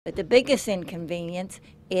But the biggest inconvenience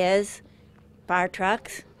is fire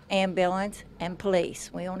trucks, ambulance, and police.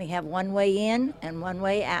 We only have one way in and one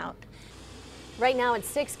way out. Right now at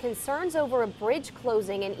 6, concerns over a bridge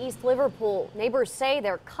closing in East Liverpool. Neighbors say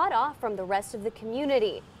they're cut off from the rest of the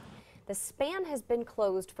community. The span has been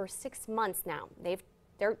closed for 6 months now. They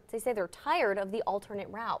say they're tired of the alternate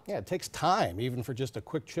route. Yeah, it takes time, even for just a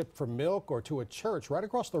quick trip for milk or to a church right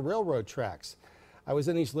across the railroad tracks. I was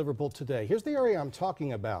in East Liverpool today. Here's the area I'm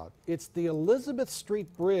talking about. It's the Elizabeth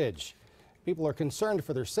Street Bridge. People are concerned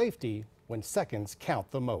for their safety when seconds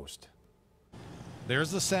count the most.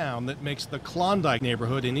 There's the sound that makes the Klondike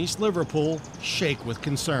neighborhood in East Liverpool shake with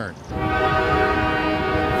concern.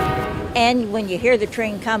 And when you hear the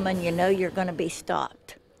train coming, you know you're going to be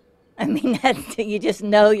stopped. I mean, you just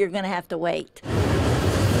know you're going to have to wait.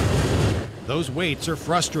 Those waits are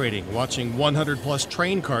frustrating, watching 100-plus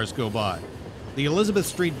train cars go by. The Elizabeth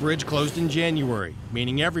Street Bridge closed in January,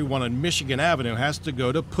 meaning everyone on Michigan Avenue has to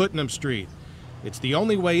go to Putnam Street. It's the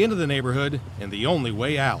only way into the neighborhood and the only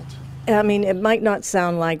way out. I mean, it might not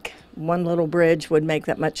sound like one little bridge would make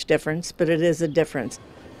that much difference, but it is a difference.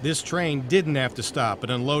 This train didn't have to stop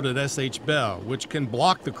and unload at S.H. Bell, which can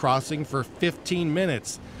block the crossing for 15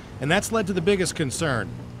 minutes. And that's led to the biggest concern: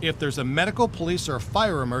 if there's a medical, police, or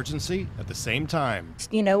fire emergency at the same time.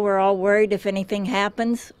 You know, we're all worried if anything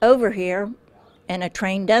happens over here and a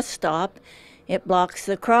train does stop, it blocks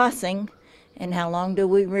the crossing. And how long do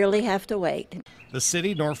we really have to wait? The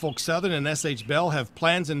city, Norfolk Southern, and S.H. Bell have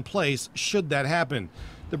plans in place should that happen.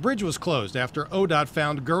 The bridge was closed after ODOT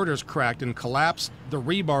found girders cracked and collapsed, the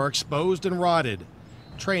rebar exposed and rotted.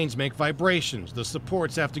 Trains make vibrations. The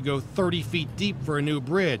supports have to go 30 feet deep for a new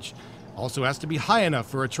bridge. Also has to be high enough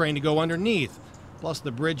for a train to go underneath. Plus,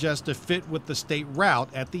 the bridge has to fit with the state route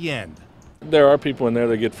at the end. There are people in there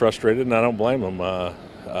that get frustrated, and I don't blame them.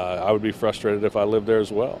 I would be frustrated if I lived there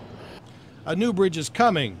as well. A new bridge is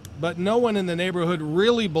coming, but no one in the neighborhood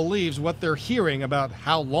really believes what they're hearing about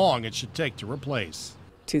how long it should take to replace.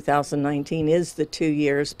 2019 is the 2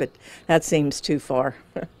 years, but that seems too far.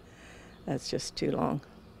 That's just too long.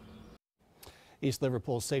 East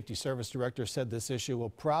Liverpool's Safety Service Director said this issue will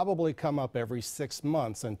probably come up every 6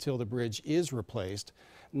 months until the bridge is replaced.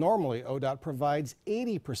 Normally, ODOT provides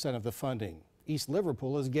 80% of the funding. East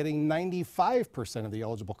Liverpool is getting 95% of the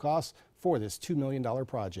eligible costs for this $2 million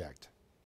project.